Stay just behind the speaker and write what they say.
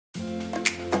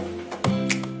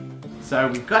So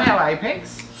we've got our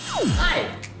Apex. Hi,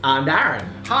 I'm Darren.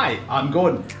 Hi, I'm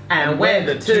Gordon. And we're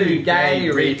the two gay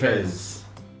Reefers.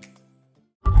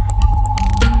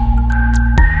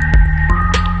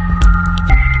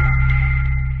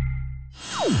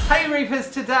 Hey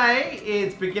Reefers, today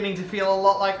it's beginning to feel a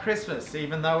lot like Christmas,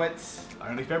 even though it's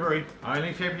Only February.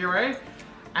 only February.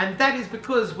 And that is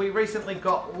because we recently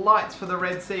got lights for the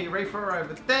Red Sea Reefer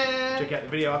over there. Check out the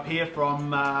video up here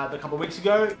from a couple of weeks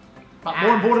ago. But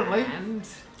more importantly, and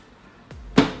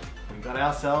we got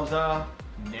ourselves a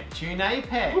Neptune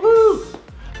Apex. woohoo!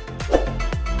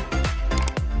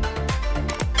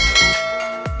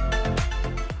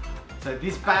 So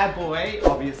this bad boy,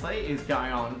 obviously, is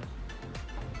going on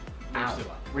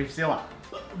Reefzilla.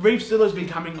 Reefzilla's been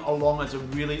coming along as a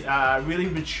really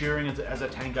maturing as a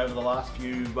tank over the last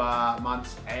few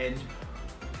months, and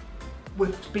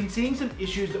we've been seeing some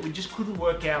issues that we just couldn't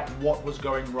work out what was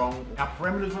going wrong. Our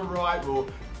parameters were right, we were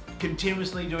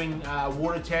continuously doing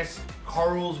water tests,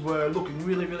 corals were looking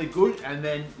really good, and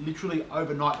then literally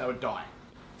overnight they would die.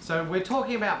 So we're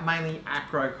talking about mainly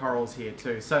acro corals here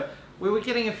too. So we were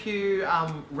getting a few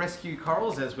rescue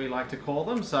corals, as we like to call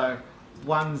them. So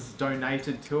one's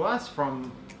donated to us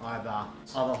from either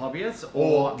other hobbyists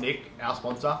Or Nick, our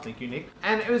sponsor. Thank you, Nick.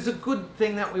 and it was a good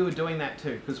thing that we were doing that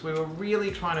too, because we were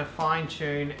really trying to fine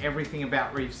tune everything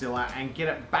about Reefzilla and get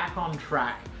it back on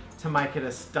track to make it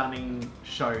a stunning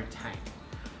show tank.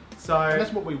 So And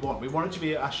that's what we want. We want it to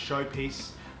be a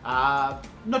showpiece,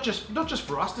 not just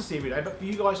for us to see every day, but for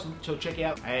you guys to check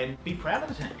out and be proud of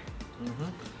the tank.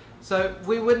 So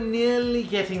we were nearly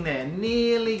getting there,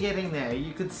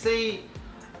 You could see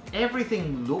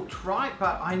everything looked right,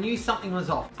 but I knew something was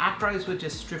off. Acros were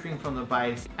just stripping from the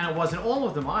base, and it wasn't all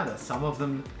of them either. Some of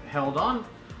them held on,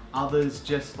 others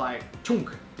just like chunk,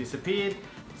 disappeared.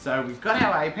 So we've got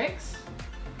our Apex.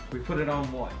 We put it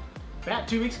on what? About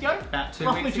 2 weeks ago? About two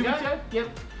Roughly weeks 2 ago? weeks ago,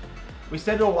 yep. We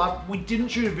set it all up. We didn't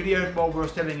shoot a video while we were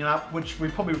setting it up, which we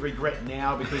probably regret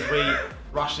now because we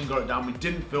rushed and got it done. We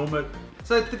didn't film it.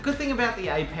 So the good thing about the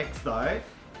Apex though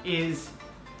is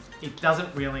it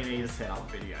doesn't really need a setup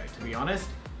video, to be honest.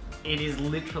 It is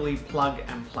literally plug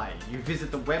and play. You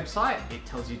visit the website, it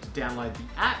tells you to download the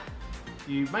app,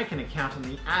 you make an account on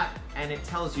the app, and it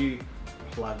tells you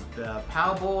plug the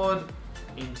power board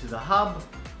into the hub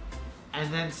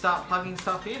and then start plugging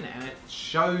stuff in, and it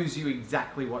shows you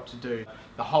exactly what to do.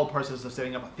 The whole process of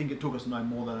setting up, I think it took us no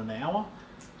more than an hour.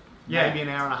 Yeah. Maybe an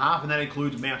hour and a half, and that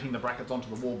includes mounting the brackets onto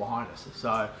the wall behind us.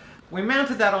 So we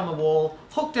mounted that on the wall,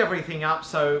 hooked everything up,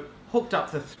 so hooked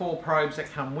up the 4 probes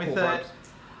that come with it.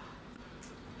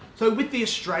 So with the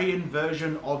Australian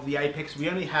version of the Apex, we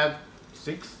only have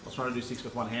 6. I was trying to do 6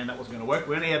 with one hand, that wasn't going to work.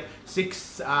 We only have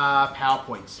 6 power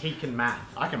points. He can math.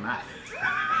 I can math.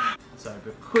 So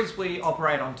because we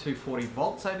operate on 240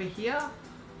 volts over here,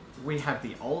 we have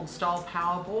the old style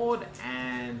power board,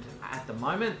 and at the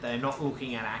moment they're not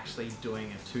looking at actually doing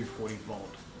a 240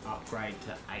 volt upgrade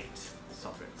to 8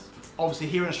 sockets. Obviously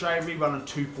here in Australia we run a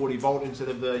 240 volt instead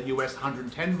of the US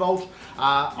 110 volt.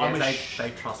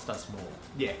 They trust us more.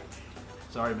 Yeah.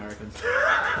 Sorry, Americans.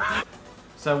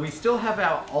 So we still have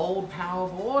our old power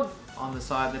board on the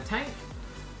side of the tank,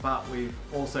 but we've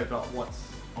also got what's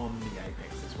on the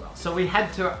Apex as well. So we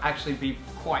had to actually be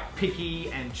quite picky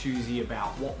and choosy about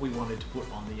what we wanted to put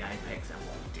on the Apex and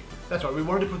what we didn't. That's right, we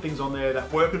wanted to put things on there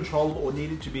that were controllable or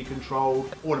needed to be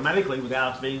controlled automatically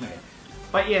without us being there.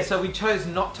 But yeah, so we chose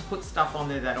not to put stuff on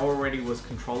there that already was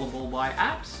controllable by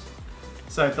apps.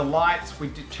 So the lights,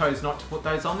 we chose not to put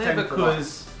those on there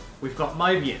because we've got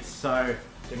Mobius. So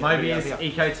Mobius,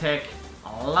 Ecotech,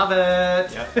 I love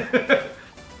it. Yep.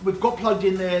 We've got plugged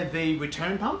in there the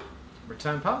return pump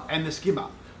and the skimmer.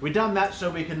 We've done that so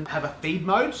we can have a feed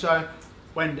mode. So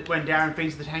when Darren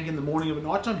feeds the tank in the morning or at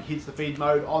night time, he hits the feed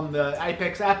mode on the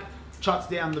Apex app, shuts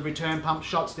down the return pump,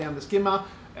 shuts down the skimmer,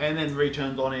 and then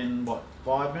returns on in what,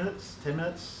 5 minutes, 10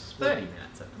 minutes? 30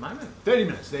 minutes at the moment. 30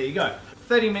 minutes, there you go.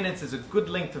 30 minutes is a good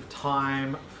length of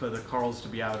time for the corals to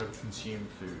be able to consume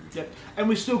food. Yep, and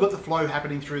we've still got the flow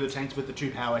happening through the tanks with the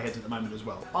 2 power heads at the moment as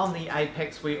well. On the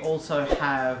Apex, we also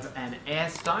have an air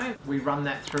stone. We run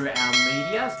that through our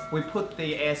media. We put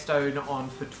the air stone on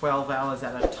for 12 hours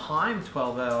at a time,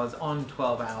 12 hours on,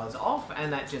 12 hours off,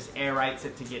 and that just aerates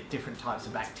it to get different types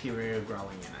of bacteria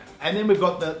growing in it. And then we've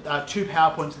got the 2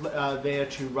 power points there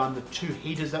to run the 2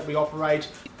 heaters that we operate.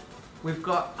 We've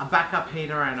got a backup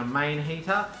heater and a main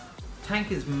heater.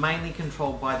 tank is mainly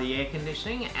controlled by the air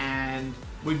conditioning, and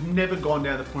we've never gone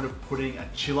down the point of putting a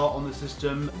chiller on the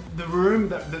system. The room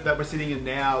that we're sitting in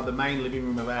now, the main living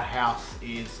room of our house,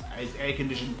 is air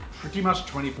conditioned pretty much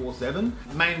 24/7.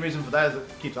 The main reason for that is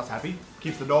it keeps us happy,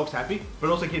 keeps the dogs happy, but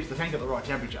also keeps the tank at the right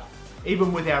temperature,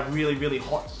 even with our really, really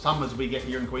hot summers we get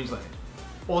here in Queensland.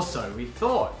 Or so we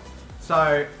thought.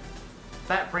 So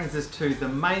that brings us to the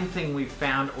main thing we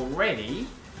found already.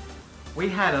 We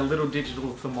had a little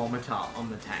digital thermometer on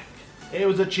the tank. It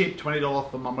was a cheap $20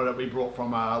 thermometer we brought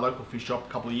from a local fish shop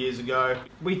a couple of years ago.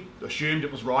 We assumed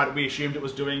it was right, we assumed it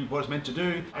was doing what it's meant to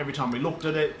do. Every time we looked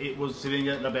at it, it was sitting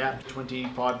at about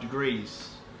 25 degrees.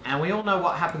 And we all know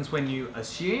what happens when you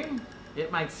assume.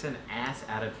 It makes an ass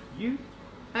out of you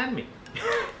and me,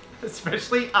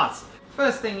 especially us.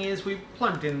 First thing is we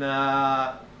plugged in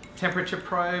the temperature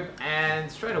probe, and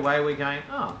straight away we're going,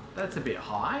 oh, that's a bit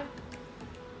high.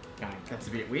 Going, that's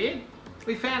a bit weird.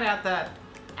 We found out that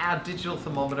our digital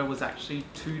thermometer was actually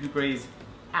 2 degrees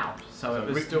out. So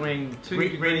it was doing 2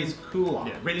 degrees cooler.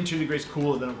 Yeah, reading 2 degrees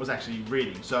cooler than it was actually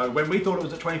reading. So when we thought it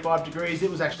was at 25 degrees, it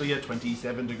was actually at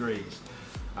 27 degrees.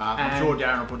 I'm sure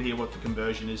Darren will put here what the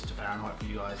conversion is to Fahrenheit for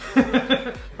you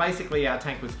guys. Basically our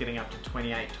tank was getting up to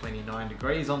 28, 29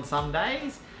 degrees on some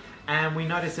days. And we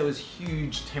noticed there was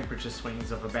huge temperature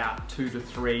swings of about 2 to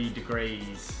 3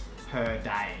 degrees per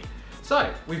day.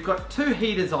 So we've got 2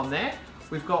 heaters on there.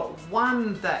 We've got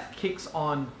one that kicks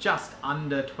on just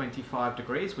under 25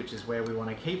 degrees, which is where we want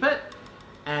to keep it.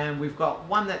 And we've got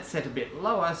one that's set a bit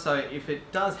lower, so if it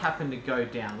does happen to go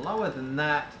down lower than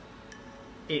that,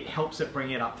 it helps it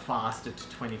bring it up faster to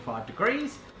 25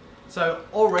 degrees. So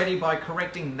already by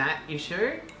correcting that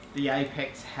issue, the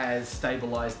Apex has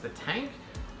stabilized the tank.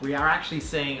 We are actually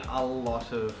seeing a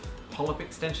lot of polyp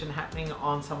extension happening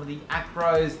on some of the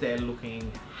acros. They're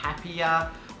looking happier.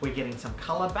 We're getting some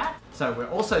color back. So we're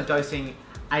also dosing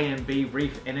A and B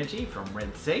reef energy from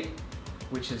Red Sea,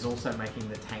 which is also making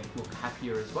the tank look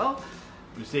happier as well.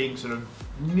 We're seeing sort of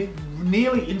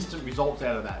nearly instant results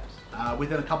out of that.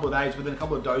 Within a couple of days, within a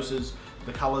couple of doses,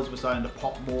 the colors were starting to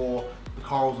pop more. The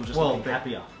corals were just looking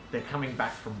happier. They're coming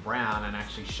back from brown and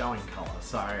actually showing color.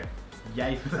 So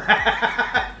yay for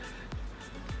that.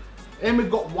 And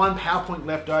we've got one PowerPoint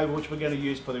left over, which we're going to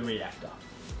use for the reactor.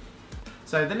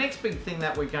 So the next big thing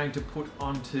that we're going to put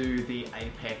onto the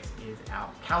Apex is our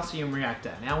calcium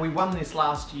reactor. Now we won this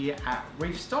last year at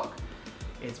Reef Stock.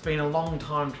 It's been a long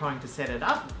time trying to set it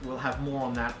up. We'll have more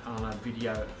on that on a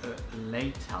video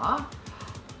later.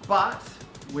 But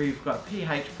we've got a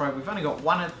pH probe. We've only got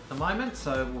one at the moment,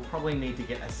 so we'll probably need to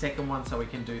get a second one so we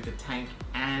can do the tank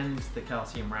and the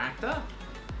calcium reactor.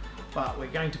 But we're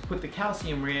going to put the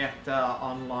calcium reactor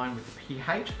online with the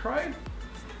pH probe.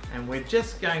 And we're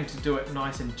just going to do it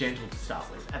nice and gentle to start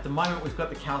with. At the moment, we've got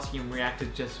the calcium reactor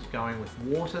just going with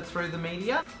water through the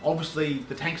media. Obviously,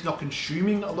 the tank's not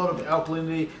consuming a lot of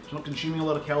alkalinity, it's not consuming a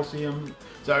lot of calcium.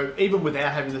 So even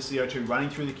without having the CO2 running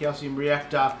through the calcium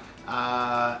reactor,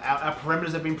 our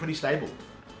parameters have been pretty stable.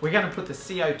 We're going to put the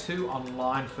CO2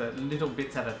 online for little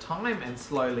bits at a time and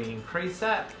slowly increase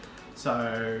that.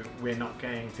 So we're not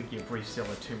going to give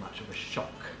Reefsealer too much of a shock.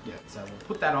 Yeah. So we'll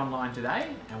put that online today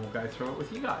and we'll go through it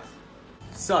with you guys.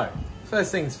 So,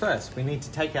 first things first, we need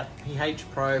to take out the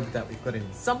pH probe that we've got in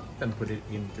the sump and put it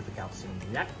into the calcium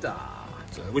reactor.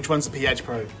 So which one's the pH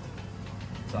probe?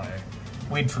 So,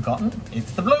 we'd forgotten,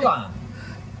 it's the blue one.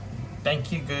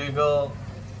 Thank you, Google.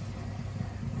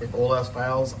 If all else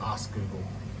fails, ask Google.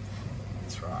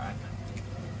 That's right.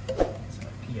 So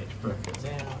pH probe goes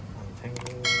out,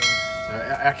 untangle. So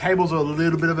our cables are a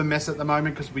little bit of a mess at the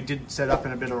moment because we did set up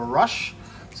in a bit of a rush.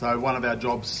 So one of our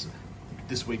jobs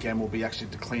this weekend will be actually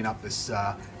to clean up this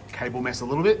cable mess a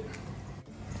little bit.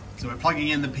 So we're plugging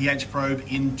in the pH probe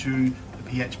into the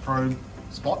pH probe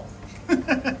spot,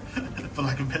 for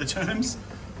lack of better terms,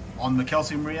 on the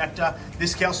calcium reactor.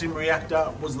 This calcium reactor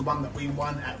was the one that we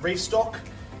won at Reef Stock.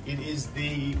 It is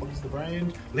the, what is the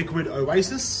brand? Liquid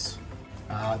Oasis.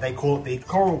 They call it the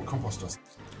Coral Composter.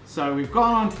 So we've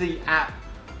gone onto the app.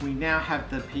 We now have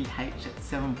the pH at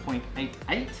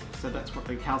 7.88. So that's what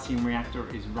the calcium reactor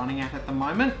is running at the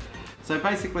moment. So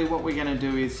basically what we're going to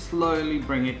do is slowly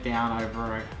bring it down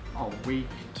over a week,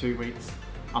 2 weeks,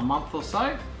 a month or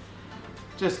so,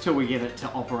 just till we get it to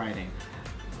operating.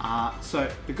 So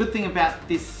the good thing about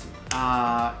this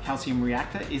calcium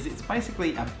reactor is it's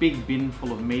basically a big bin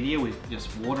full of media with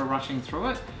just water rushing through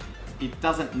it. It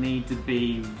doesn't need to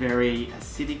be very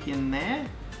acidic in there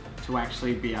to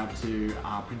actually be able to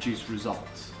produce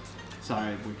results. So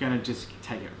we're going to just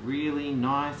take it really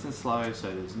nice and slow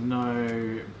so there's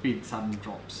no big sudden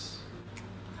drops.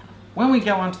 When we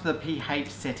go onto the pH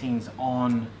settings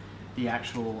on the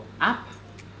actual app.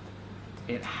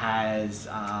 It has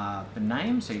the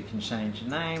name, so you can change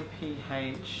your name,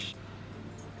 PH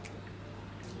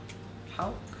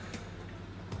Calc.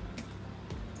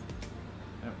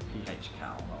 Oh, PH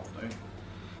Cal, that'll do.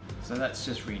 So that's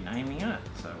just renaming it,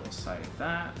 so we'll save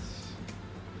that.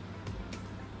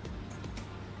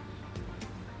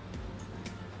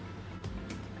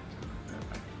 Go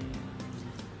back in.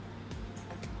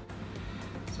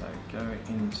 So go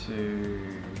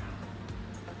into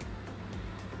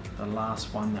the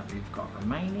last one that we've got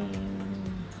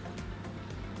remaining.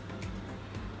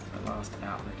 The last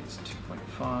outlet is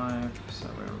 2.5, so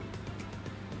we're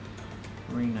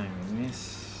renaming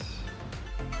this.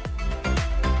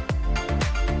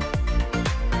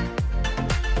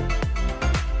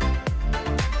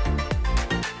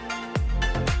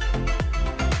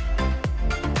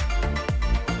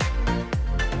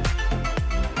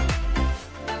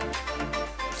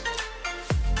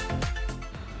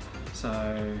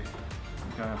 So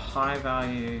go high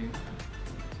value,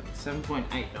 so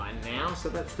 7.89 now, so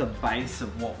that's the base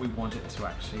of what we want it to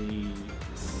actually,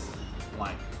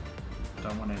 like,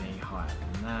 don't want any higher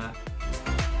than that.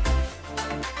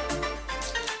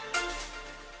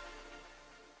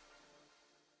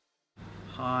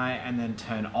 High, and then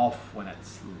turn off when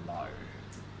it's low.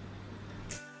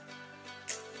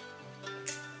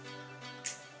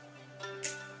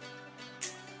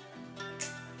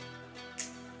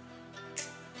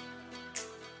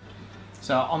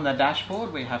 So on the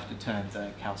dashboard, we have to turn the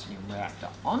calcium reactor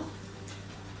on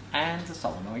and the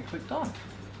solenoid clicked on.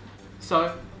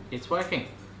 So it's working.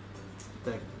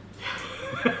 The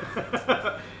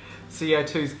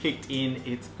CO2's kicked in,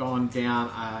 it's gone down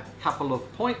a couple of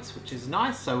points, which is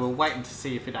nice. So we're waiting to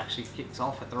see if it actually kicks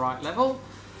off at the right level.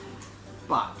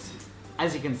 But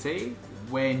as you can see,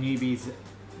 we're newbies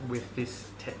with this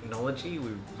technology. We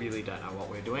really don't know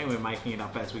what we're doing. We're making it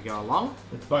up as we go along.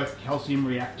 With both calcium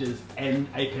reactors and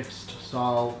Apex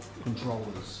style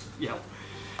controllers. Yep.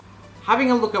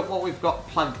 Having a look at what we've got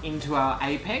plugged into our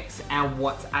Apex and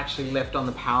what's actually left on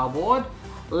the power board,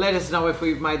 let us know if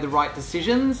we've made the right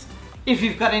decisions. If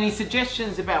you've got any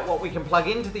suggestions about what we can plug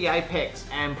into the Apex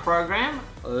and program,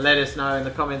 let us know in the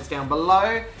comments down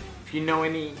below. If you know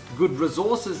any good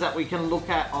resources that we can look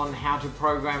at on how to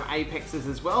program Apexes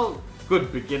as well,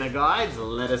 good beginner guides,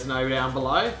 let us know down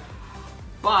below.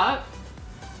 But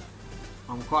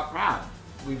I'm quite proud.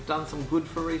 We've done some good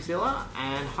for Reefzilla,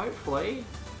 and hopefully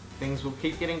things will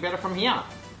keep getting better from here.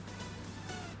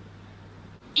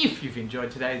 If you've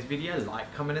enjoyed today's video,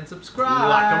 like, comment and subscribe.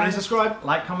 Like, comment and subscribe.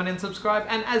 Like, comment and subscribe.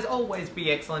 And as always,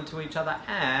 be excellent to each other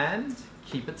and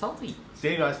keep it salty.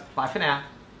 See you guys. Bye for now.